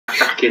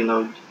skin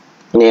out.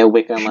 Yeah,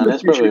 Wicker Man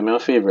is probably my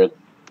favorite.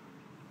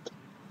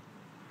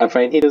 I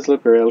find he does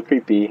look real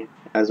creepy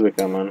as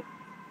Wicker Man.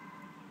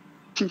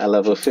 At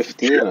level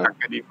 50, you know. I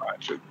can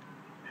imagine.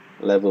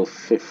 Level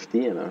 50,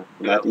 you know.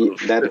 Level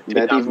 50,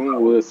 That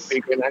even worse.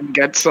 We're gonna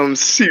get some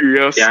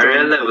serious Yeah, stuff.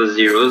 real level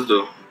zeros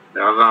though.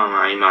 They have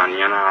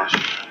Imani and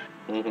Ash.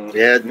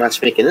 Yeah,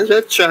 matchmaking is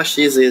very trash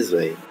these days,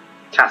 right?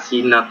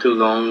 Cassie not too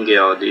long, get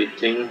all the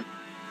thing.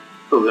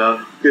 Oh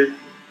well, good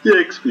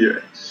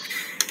experience.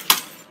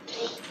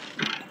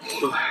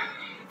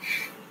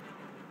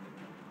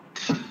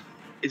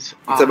 It's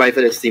a buy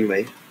for this team,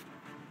 right?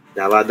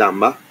 They have a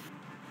Damba.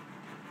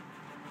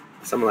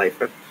 Some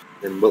life,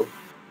 Nimble.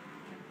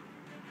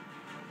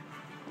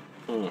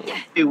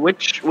 Hey,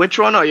 which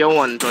one are you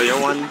want? Are you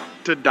want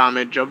to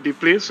damage up the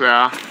place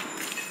where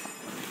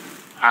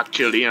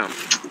actually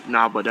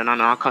nah, but then I'm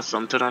not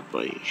accustomed to that,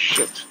 boy.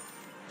 Shit.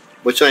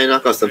 Which one are you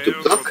not accustomed to?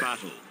 Block?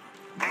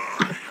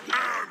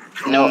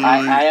 No,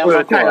 I am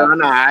a Tyra,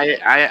 nah,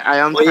 I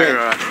am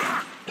Tyra.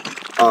 Yeah.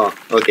 Oh,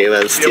 okay,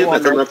 well, still You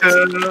better not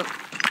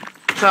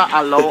to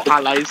allow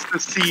allies to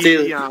see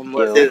Still,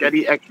 get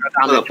the extra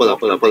damage. Pull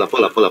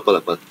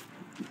up.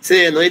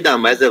 Say, you know,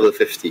 Damba is level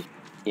 50.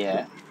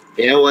 Yeah.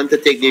 You want to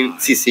take the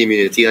CC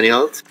immunity on your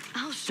health?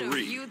 I'll show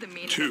you the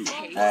meaning 2,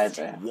 of taste.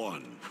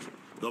 1.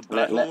 The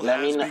Let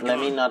battle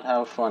me not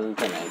have fun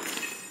tonight.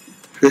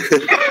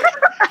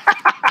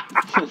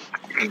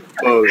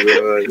 Oh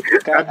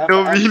god. I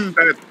don't mean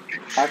that.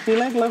 I feel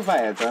like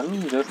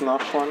Leviathan, just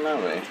not fun that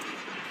way.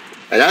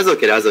 That's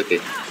okay.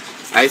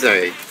 I'm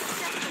sorry.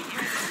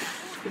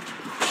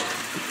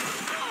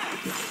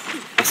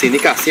 I see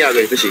Nika, see how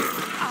good fishy.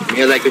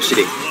 Me like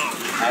fishy.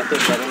 I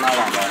think that in my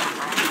wonder.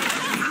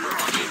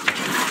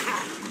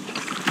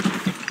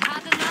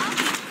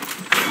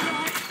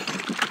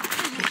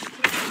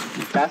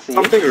 Cassie.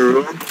 Something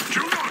wrong.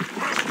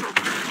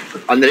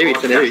 Under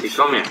reach.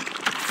 Come here.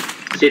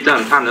 Sit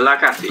down, handle like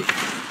Cassie.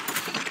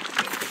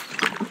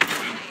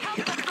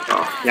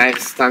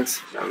 Nice,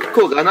 thanks.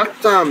 Koga not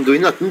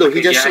doing nothing though,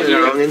 he just sitting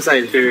around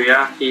inside.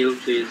 Furia, heal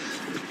please.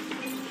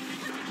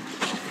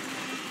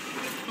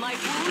 My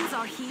wounds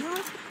are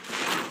healed.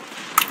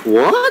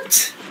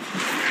 What?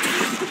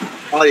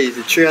 Oh, there's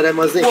the 3 of them,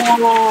 was it?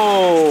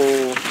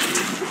 Oh,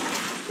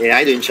 Yeah,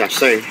 I didn't trash,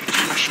 sorry.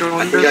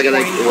 I think I got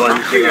like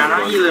 1 Furia,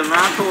 not kill. heal him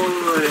at all.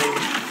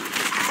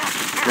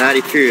 Nah,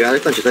 the Fury, I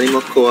don't touch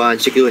more core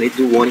and she can only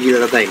do 1 heal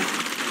at a time.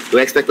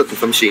 Don't expect nothing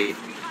from she.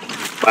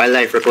 Buy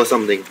life or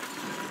something.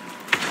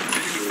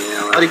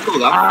 Oh, the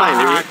Koga,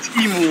 finally.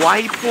 Team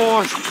White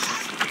Post.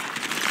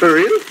 For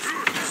real?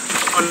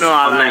 Oh no, I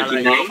like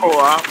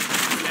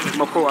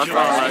Makoa. I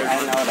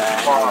know that.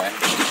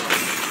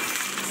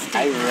 I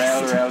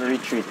real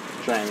retreat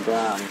trying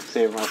to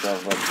save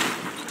myself, but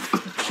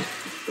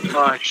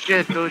Oh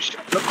shit,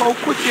 look how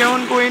quick you're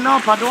on going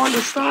up, I don't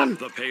understand.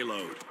 The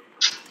payload.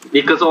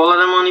 Because all of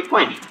them only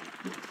point.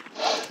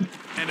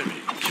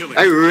 Enemy killing.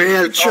 I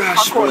real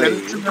trash, boy.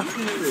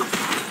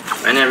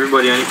 And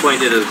everybody only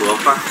pointed as well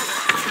fast.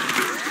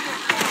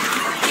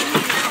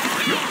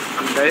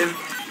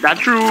 That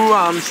true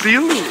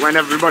seal when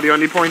everybody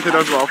only pointed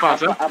as well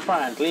fast.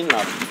 apparently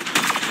not.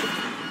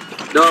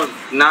 No,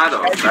 nada.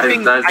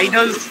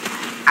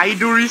 I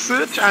do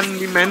research and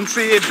the men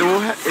say it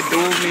don't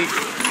make.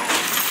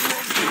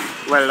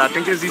 Well, I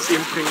think it's the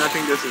same thing. I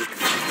think this is.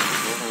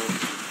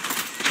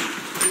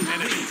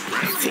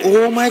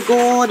 Oh my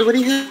god, what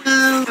the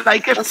hell?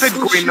 Like if it's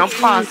going up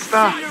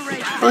faster.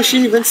 Oh,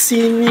 she even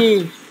seen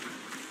me.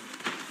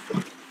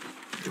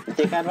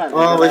 Take advantage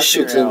Oh, of we're that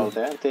shooting.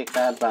 Fury out, Take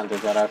advantage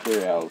of that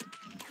Fury out.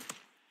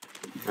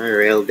 I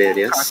real dead,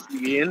 yes.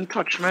 He ain't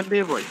touch me,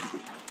 there, boy.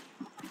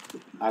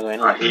 I'm going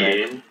left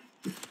side.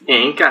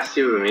 Ain't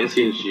Cassie women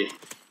since she.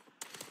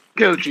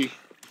 Kill G.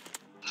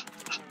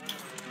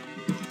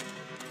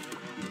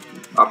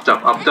 Up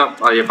top.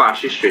 Oh, you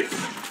pass you straight.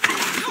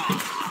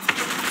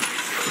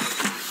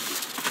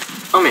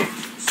 Come here.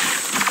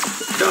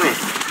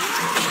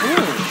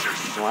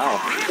 Wow.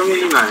 Come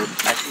here, man.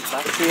 I should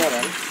start here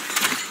then.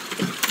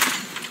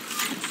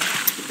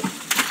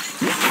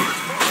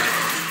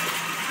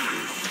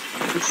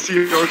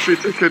 See how she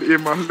take it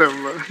aim on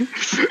them, man.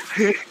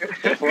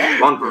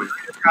 One point.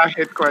 I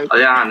hit quite. Oh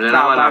yeah, and then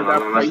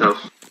I'm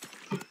myself.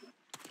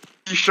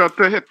 He shot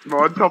to hit me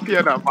on top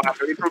here, that man.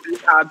 It would be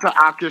hard to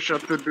arc your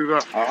shot to do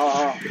that.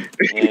 Oh,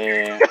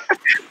 yeah.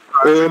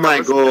 Oh my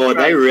god,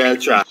 I real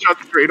trash.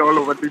 Shot straight all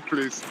over the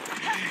place.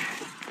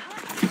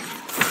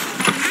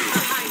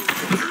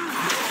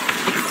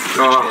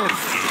 Oh,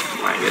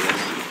 my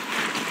goodness.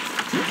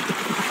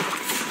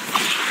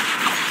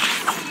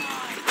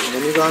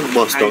 Let me go and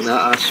bust down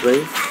that ash,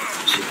 right?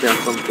 She can't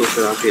come close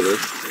to that payload.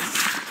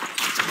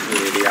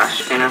 Yeah, the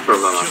Ash kind of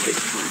problematic.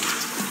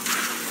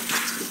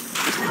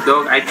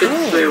 Dog, I could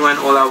say when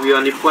all are we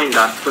on the point,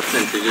 that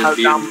percentage is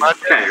be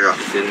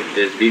skyrocketing,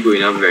 is be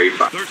going up very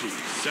fast. 30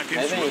 seconds.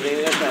 I think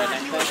you can try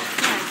next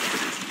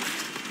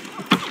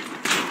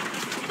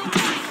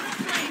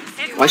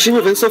time. Why is she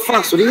moving so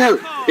fast? What the hell?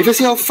 If you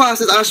see how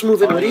fast is Ash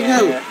moving, what the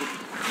hell?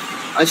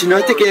 And she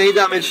not taking any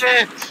damage.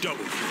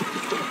 Double.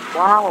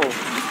 Wow.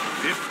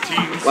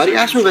 15 Why the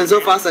Ash moving so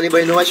fast?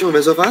 Anybody know why she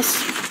moving so fast?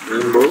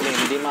 Nimble. Maybe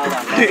the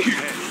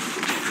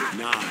Maldan.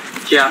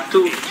 9, She have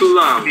two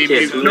No,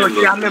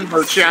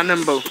 nimble. she are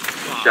nimble.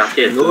 She have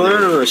tier No, two.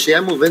 no. She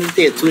are moving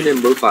tier 2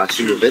 nimble fast.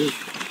 She moving 1.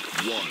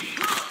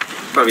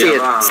 Probably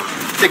tier have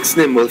 6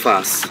 nimble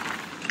fast.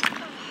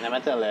 Let me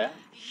tell you.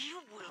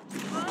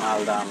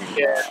 Maldan.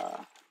 Yeah.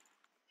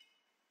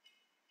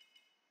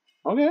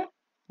 Okay.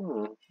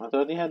 I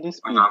thought he had this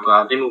speed.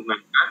 the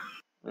movement.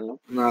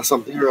 Nope. Nah,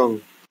 something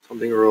wrong.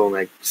 Something wrong.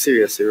 Like,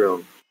 seriously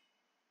wrong.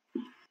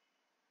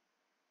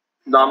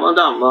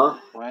 Dama.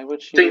 Why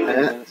would she Think-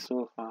 move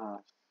so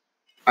fast?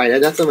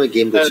 Alright, that's my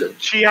game glitching.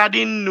 She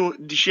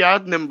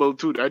had nimble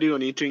too. That's the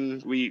only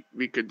thing we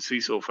could see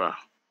so far.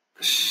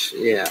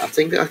 Yeah, I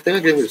think I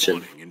game glitching.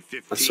 Warning in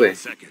I swear. 15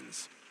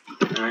 seconds.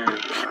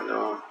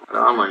 I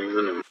don't mind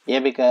even. Yeah,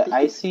 because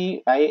I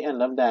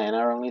end up dying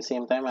around the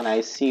same time, and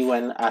I see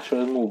when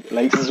actual move,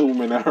 like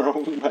zooming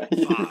around by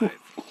you. 5,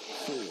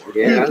 4,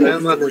 Yeah,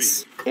 I'm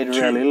madness. It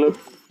really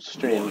looked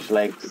strange,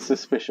 like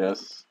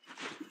suspicious.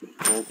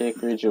 Let me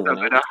take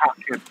rejuvenate.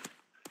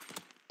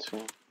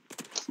 Two.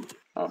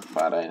 Oh,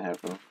 Father in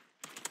heaven.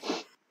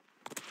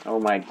 Oh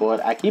my god,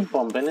 I keep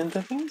bumping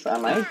into things?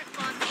 Am I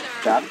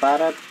that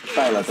bad at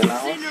piloting a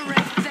house?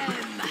 Incinerate them.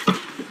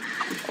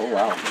 Oh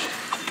wow.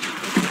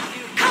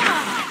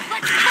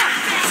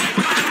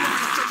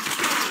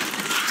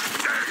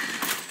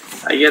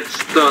 I get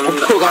stunned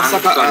Oh, Koga, and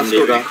Saka, stunned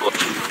Koga. every cut.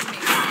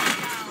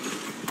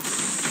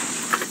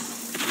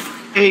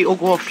 Hey, oh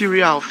god,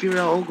 Furia,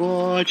 oh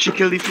god, she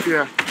killed the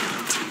Furia.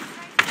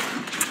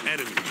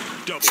 enemy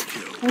double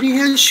kill. What the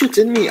hell is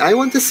shooting me? I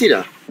want to see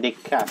that. The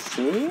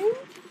Cassie?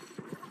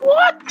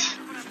 What?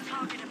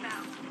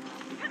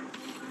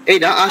 Hey,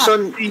 the Ash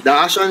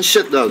on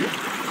shit, dog.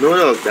 No,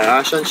 dog, the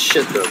Ash on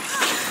shit, dog.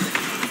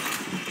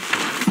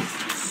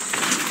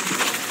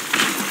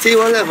 See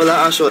what level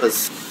that Ash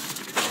was?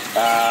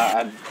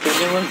 I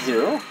think it was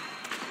 0.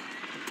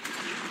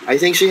 I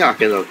think she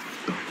hacking, dog.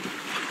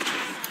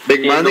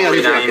 Big Yeah, man, thing no, I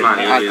think she yeah, hacking. man,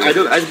 yeah.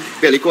 I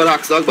barely call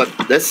Axe, dog, but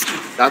that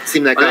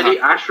seemed like a Already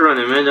hack. Ash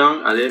running me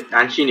down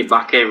and she in the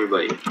back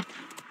everybody.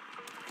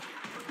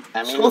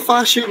 I mean, So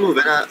fast she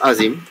moving,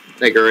 Azim.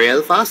 Like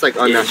real fast, like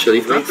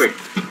unnaturally Very fast. quick.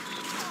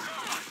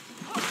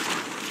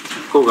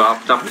 Koga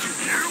up top.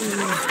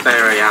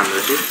 Fire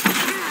handle she.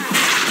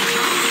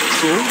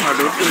 So, I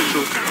don't think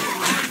so.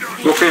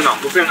 Go for him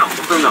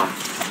now.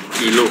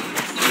 Kilo.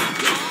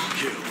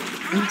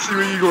 Let's see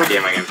where you go.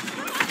 Game again.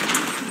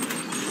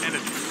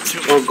 Enemy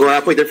kill. Oh god, I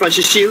put the front,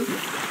 she shield.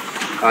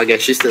 I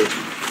guess she still.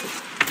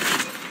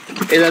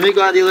 Hey, let me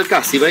go and deal with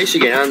Cassie, but she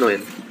getting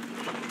annoying.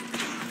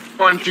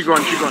 She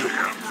gone.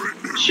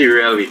 She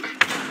real weak.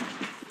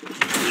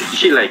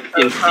 She like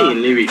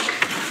insanely weak.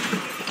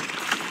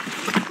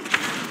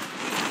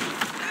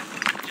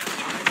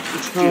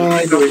 Oh,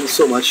 I'm doing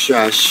so much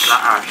trash. The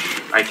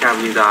Ash. I can't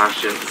believe the Ash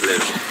didn't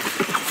live.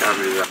 Can't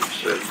believe the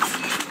Ash lived.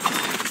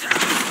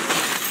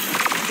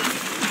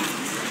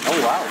 oh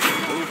wow.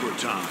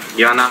 Overtime.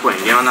 Get on that point.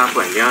 You're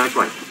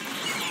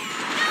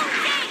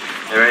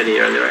ready.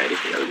 You're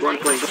 1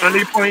 point.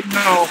 Only point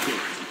now.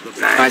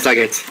 Nice, Nice. I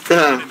get. I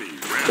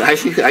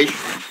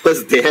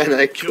was there and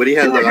like, what the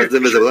hell, dog? I was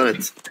invisible on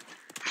it.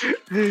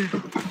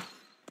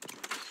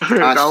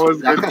 That was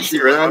That good. Cassie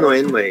real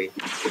annoying, way.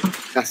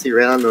 Cassie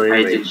real annoying,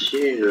 I way. did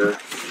shield.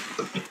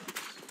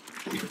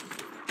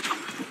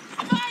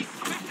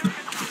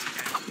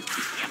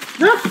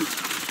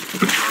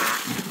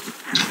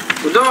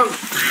 Dog.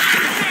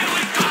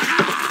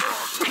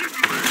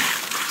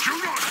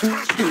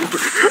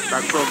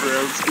 That's so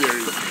real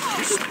scary.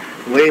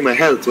 Wait, my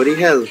health, what the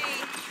hell?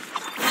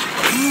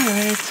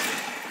 Alright.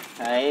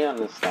 I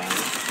understand.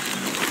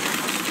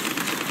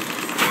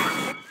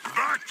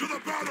 Back to the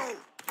battle.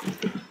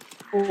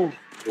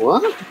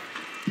 What?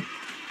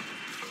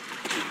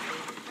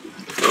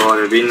 Oh,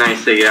 it'd be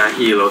nice to get a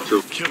heal or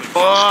two. Killing.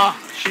 Oh,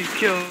 she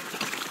killed.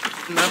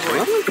 Never.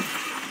 What?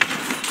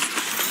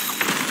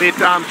 Wait,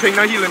 thing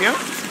not healing, yeah?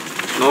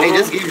 No, Hey,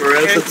 this game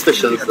real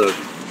suspicious, dog.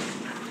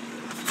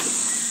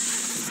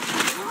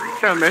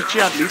 Tell me, she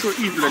at least so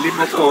easily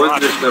Oh,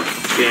 it's just a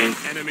game.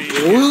 Enemy.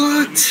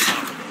 What?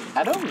 I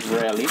don't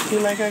really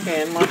feel like I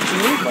gain much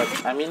heal, but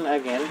I mean I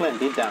gain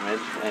plenty damage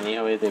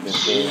anyhow it didn't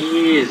say.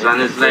 Jeez,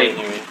 and it's like,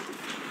 Anyway.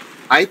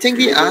 I think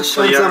the Ash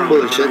on Yeah, some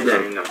bullshit, yeah,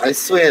 dog. yeah. I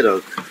swear,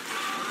 dog.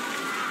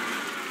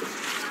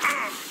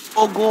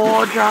 Oh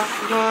god,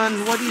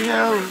 Dragon, what the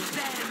hell?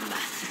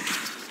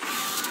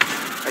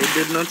 I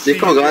did not see. They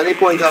can't go any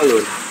point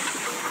alone.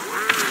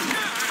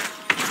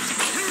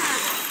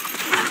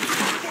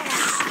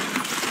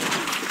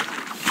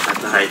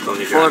 that's a high from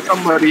the Oh, dragon.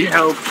 somebody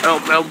help,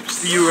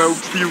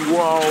 Steve,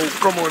 wow,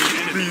 come on,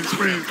 please.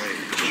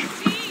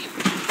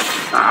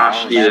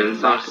 Ash dealing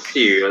some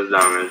serious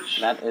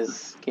damage. That is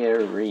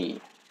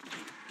scary.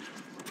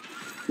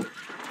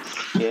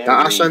 Scary. The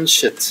Ash on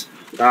shit.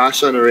 The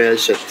Ash on real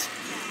shit.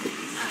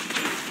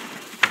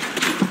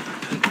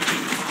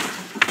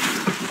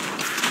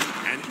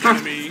 An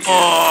enemy.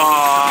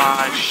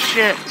 Oh,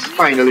 shit.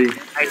 Finally.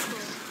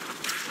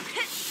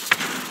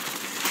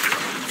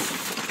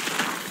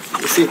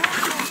 see.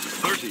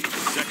 30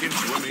 seconds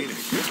remaining.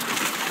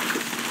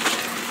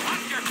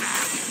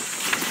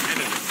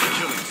 Enemy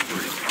killing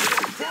spree.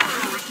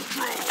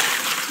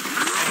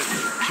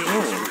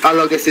 I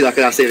love to see that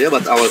kind of save you,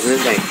 but I wasn't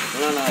in time.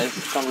 No,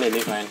 it's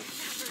completely fine.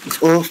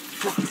 Oh,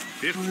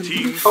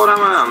 15 How am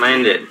I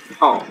minded?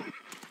 How?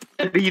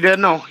 He dead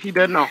now. He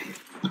dead now.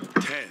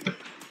 10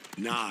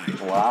 9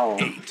 Wow.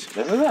 8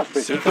 This is a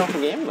pretty tough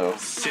game though.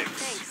 6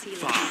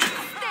 5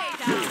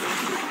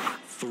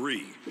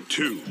 3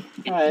 2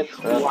 Alright,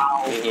 well,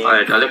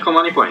 Alright, I'll come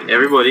on the point.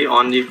 Everybody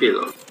on the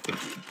field.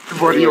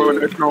 Everybody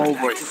on it now,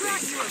 boy.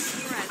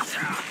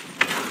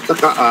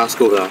 look at ass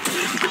go there.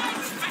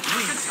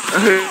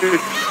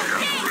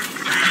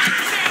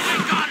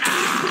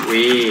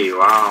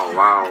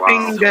 Wow.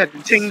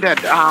 Thing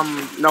that.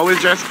 Now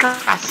it's just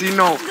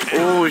casino.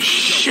 Oh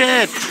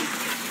shit.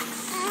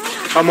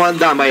 Come on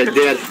down by your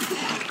dead.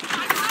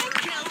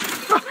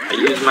 I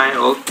use my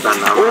ult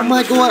and now. Oh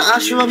my god,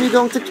 Ash run me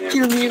down to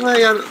kill me,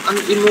 right? And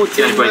emote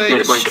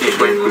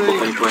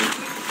Point. right?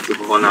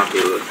 People on our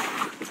field.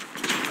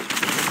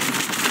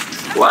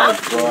 oh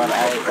What? god,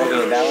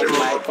 okay, that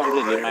was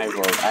completely my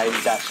fault. I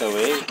dashed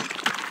away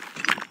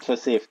for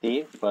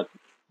safety, but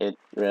it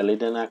really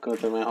didn't occur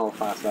to me how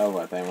fast that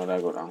overtime would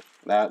have go down.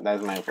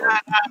 That's my fault.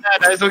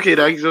 That's okay.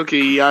 That's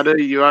okay.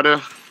 You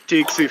gotta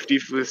take safety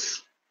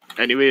first.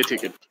 Anyway, you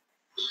take it.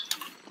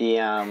 The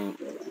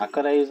I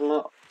could have used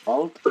my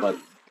ult, but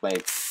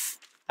like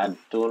I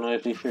don't know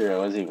if the Fury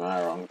was even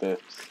around to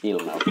heal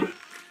me up.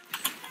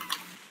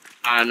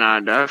 Nah,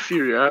 that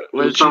Furia.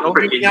 Well, It's she not don't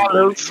give me a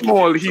little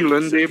small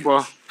healing there,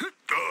 but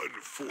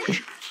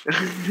unfortunate.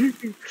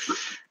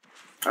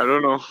 I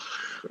don't know.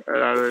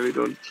 I really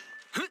don't.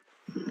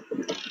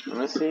 Let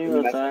me see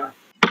what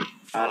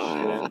Ash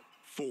doing.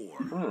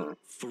 4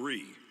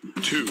 3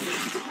 2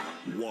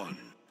 1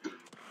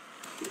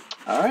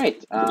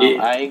 Alright,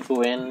 Yeah. I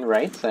go in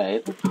right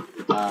side.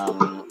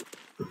 I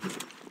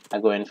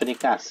go in for the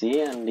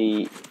Cassie and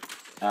the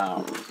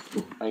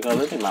what you call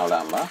it, the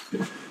Maldamba.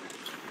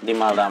 The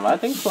Maldamba, I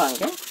think,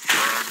 flanking.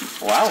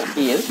 Wow,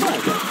 he is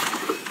flanking.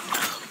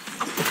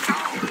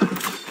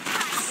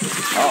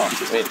 Oh,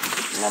 wait,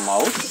 my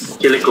mouse?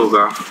 Kill it,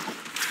 Cougar.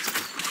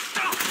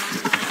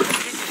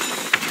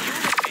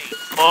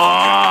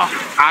 Oh,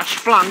 Ash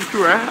flank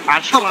too, eh?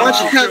 Ash How much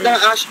flank. help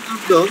that Ash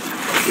done?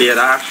 Yeah,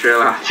 that actually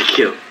hard to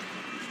kill.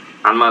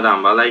 And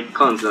Madamba like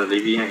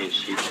constantly behind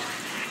she.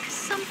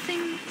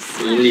 Something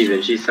He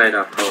leaving she side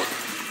up out.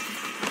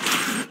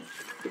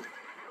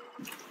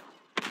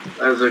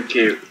 That's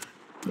okay.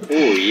 Oh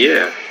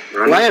yeah.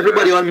 Run Why it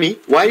everybody back. on me?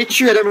 Why did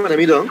three of them run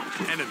me down?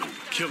 enemy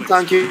killing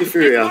Thank you,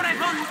 Furia.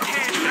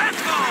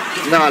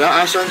 Nah, that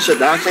Ash on shit,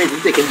 that Ash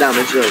ain't taking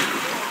damage though.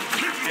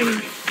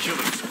 enemy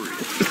killing spree.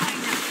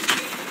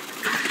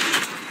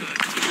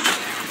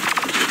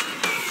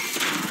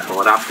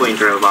 Oh, that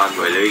pointer is bad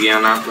boy. Let me get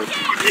on that point.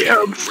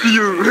 Yeah,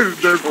 still,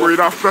 they're going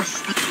after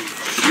Steve.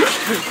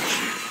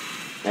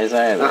 Nice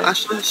eye, That right?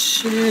 Ash on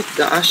shit,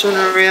 that Ash on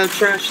a real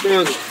trash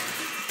dude.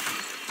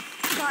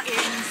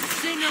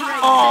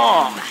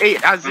 Oh, hey,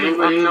 as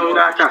Anybody know in,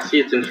 that I can see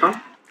it in front?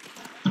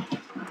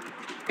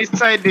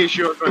 inside the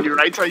shot on the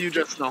right side, you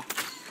just know.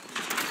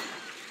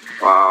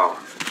 Wow.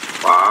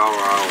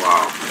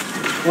 Oh,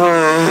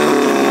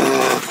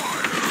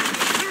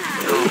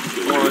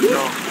 Oh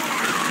no.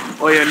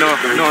 Oh yeah, no,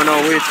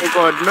 wait, oh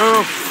god,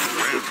 no.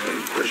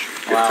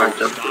 Wow,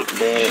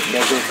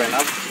 they're grouping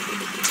up.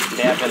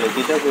 Their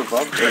ability to group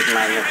up is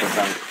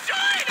magnificent.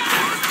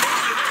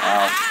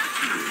 Wow.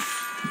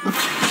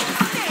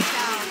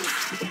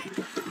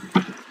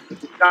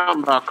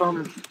 Come.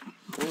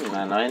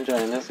 I'm not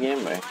enjoying this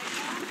game, boy.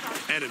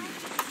 Enemy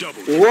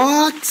double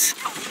what?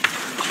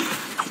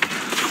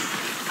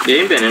 They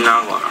ain't been in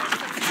that one.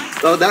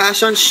 Oh, that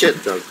Ash on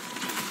shit though.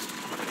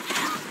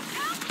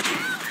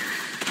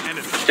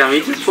 enemy Can we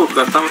just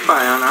focus on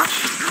fire on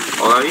Ash?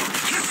 All of you?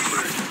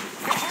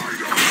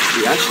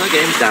 The Ash not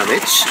getting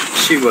damage.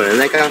 She running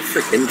like a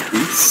freaking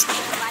beast.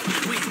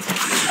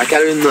 I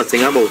can't do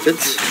nothing about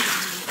it.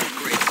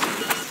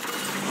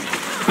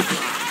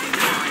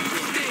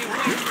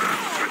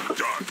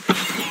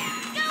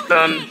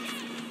 Done.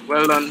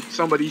 Well done.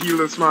 Somebody heal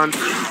this man.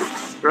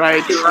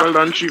 Right, well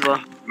done,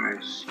 Shiva.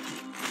 Nice.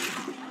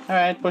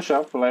 Alright, push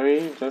up,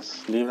 Larry.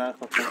 Just leave that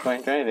fucking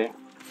point right there.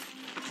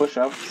 Push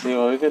up, see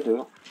what we can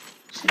do.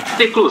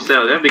 Stay close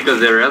there, yeah, because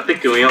they're real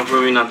picking me up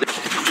when we not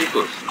stay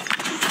close.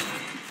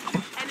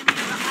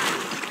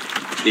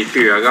 The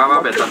Fury got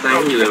a better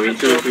time healing me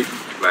too.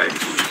 Like,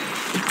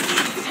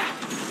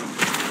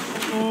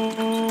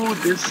 Ooh,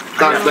 this.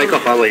 Can't fly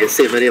up away,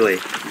 save me anyway.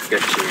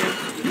 get you, man.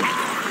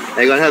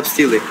 I gonna help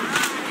steal it.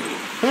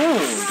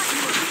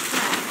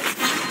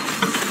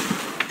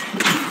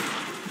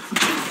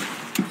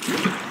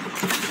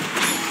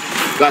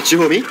 Got you,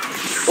 homie.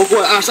 Oh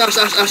god, Ash,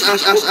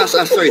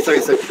 sorry.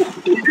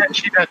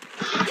 She dead.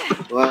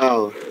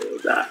 Wow.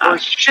 Oh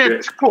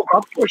shit, poke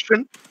up,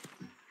 pushing.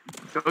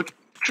 Don't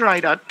try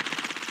that.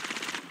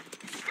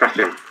 Crack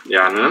him.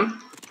 Yeah, no?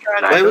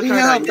 Why would he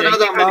have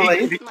another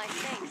man?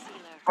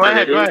 Go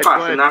ahead, They didn't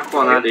pass in that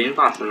corner, they didn't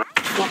pass in that.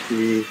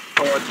 Yeah.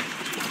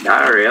 They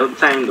are real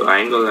time though, I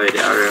ain't gonna lie, they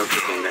are real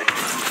fucking guys.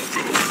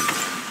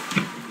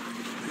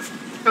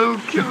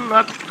 Kill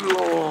that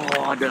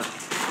Lord.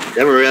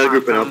 Them are real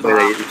grouping up, but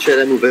like, try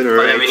to move in But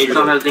right. we need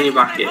some help in the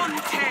back here.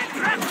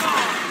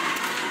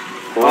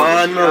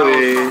 Oh, no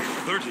way.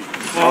 30.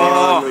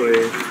 Oh, no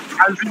way.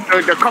 I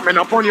think they're coming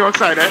up on your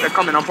side, eh? They're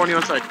coming up on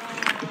your side.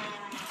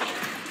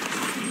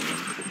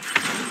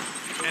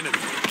 Enemy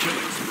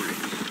killing spree.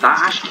 That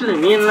Ash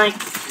killing me in like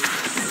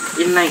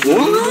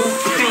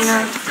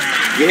kinda.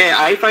 Yeah,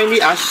 I find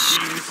the Ash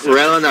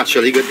real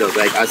naturally good though,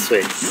 like I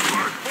swear.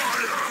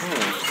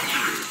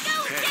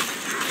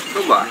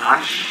 No, but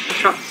Ash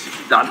shots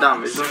that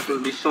damage not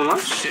gonna be so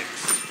much. 6,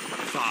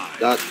 5.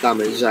 That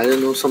damage, I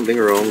don't know, something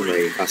wrong,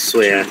 like I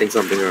swear I think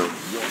something wrong.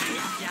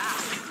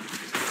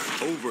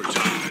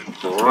 Overtime.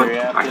 Oh,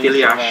 I kill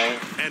the Ash.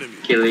 Enemy.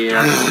 Kill the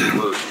Ash.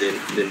 Well,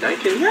 didn't I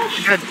kill the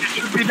Ash? Dead.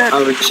 She should be dead. I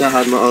wish I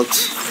had my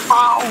ult.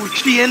 Wow,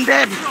 she ain't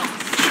dead.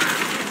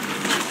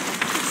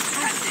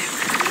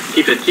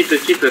 Keep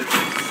it.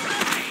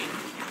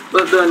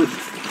 Well done.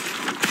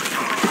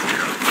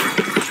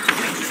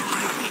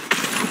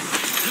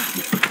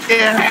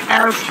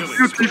 Yes,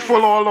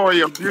 beautiful all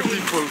lawyer,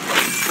 beautiful.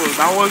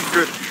 That was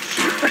good.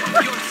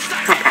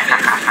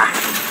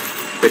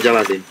 Good job,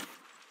 Azim.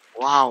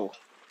 Wow.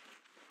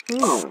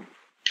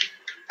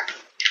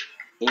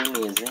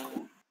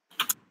 Amazing.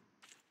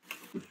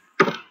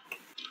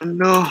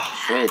 No.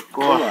 Wait,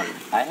 Go hold on. on.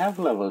 I have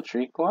level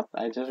 3 quad?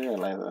 I just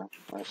realized that.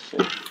 Oh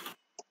shit.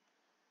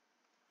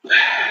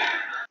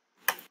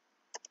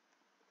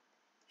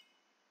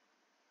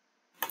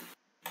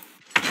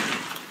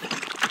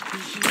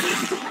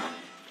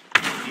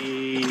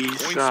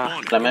 Point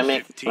spawn. Let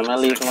me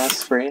leave my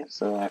spray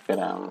so I could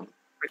I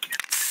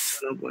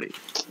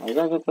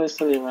got a good place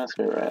to leave my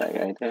spray, right?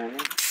 I got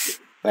it.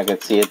 I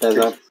could see it as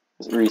a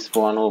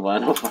respawn over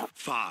and over.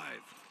 5,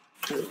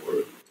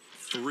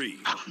 3,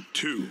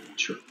 2.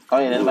 Oh,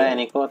 you didn't buy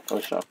any quad? Oh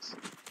shucks.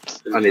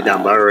 And the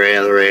damn bar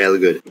real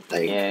good.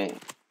 Like Yeah.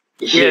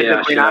 Yeah,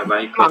 I should have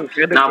bike. Nah,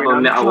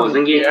 but I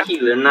wasn't getting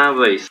healing now,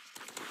 boys.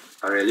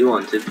 I really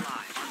wanted.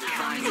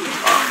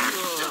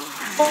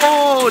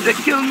 Oh, they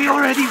killed me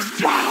already.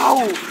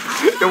 Wow.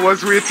 It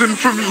was waiting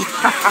for me.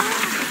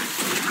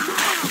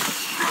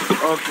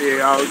 Okay,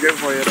 I'll get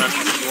for you that.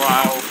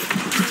 Wow.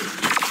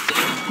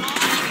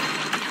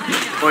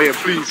 Oh yeah,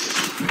 please.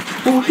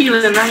 Who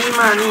healing now,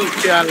 man?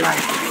 They're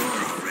alive.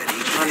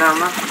 Oh, no, I'm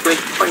not quick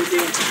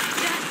fighting.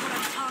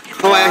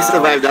 how I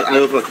survived that, I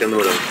don't fucking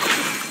know though.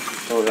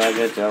 Oh, that's a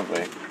good job,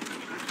 right?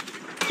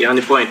 Okay, on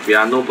the point. We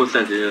have no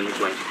percentage on the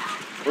point.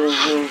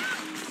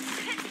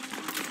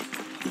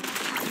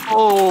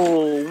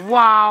 Oh,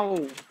 wow.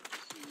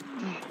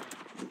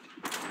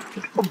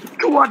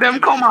 Two of them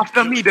come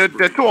after me. They're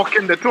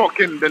talking. They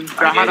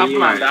had a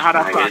plan.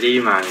 I get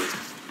it, man.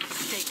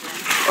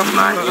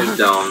 Man is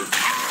down.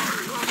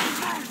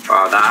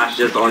 Wow, that Ash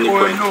just on the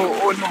point.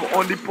 Oh no,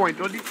 on the point.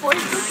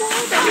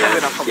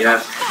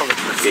 Yes.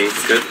 Okay,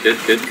 good.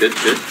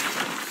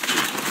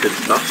 Good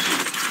stuff.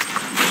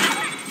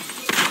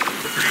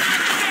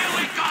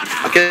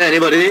 Okay,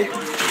 anybody?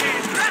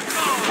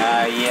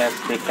 Yes,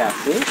 they can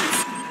see.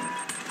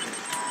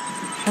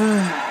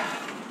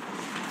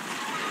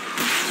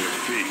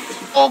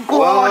 Oh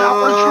god, I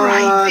was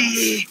right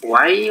there.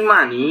 Why,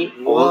 Manny?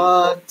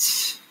 What?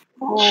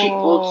 She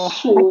got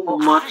so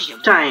much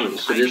time.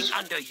 So this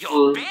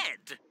whole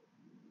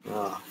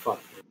Fuck.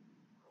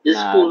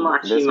 whole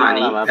match, This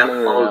Manny, one I'm helped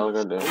playing all real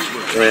good though.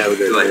 Real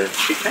good, like yeah.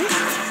 3 times.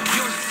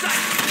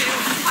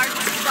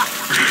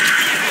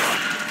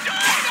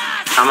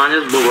 That man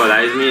just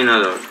mobilized me, you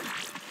know.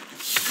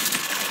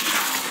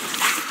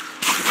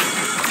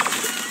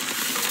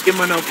 Give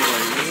me up,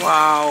 boy.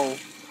 Wow.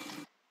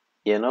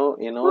 You know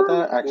what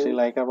I actually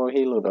like about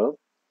Halo though?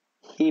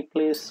 He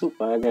plays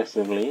super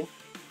aggressively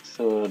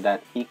so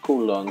that he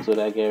cooldowns so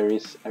that get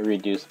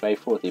reduced by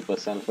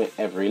 40% for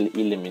every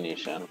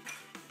elimination.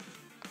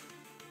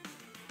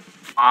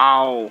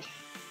 Wow.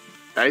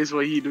 That is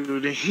what he do.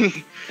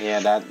 Yeah,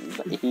 that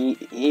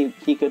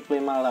he could play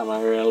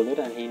Malama real good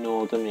and he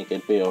know how to make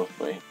it pay off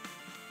for him.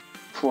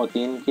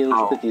 14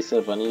 kills,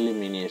 37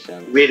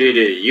 eliminations. Wait.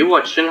 You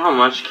watching how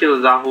much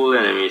kills that whole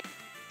enemy?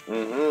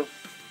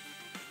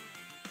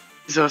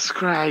 Jesus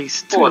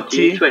Christ.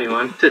 40,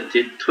 21,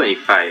 30,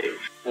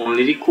 25.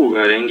 Only the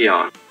cougar didn't get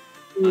on.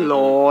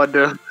 Lord.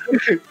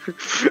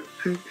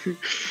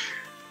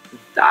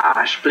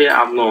 Dash play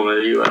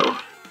abnormally well.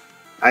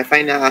 I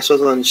find that Ash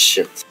was on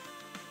shit.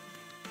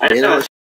 I You know, just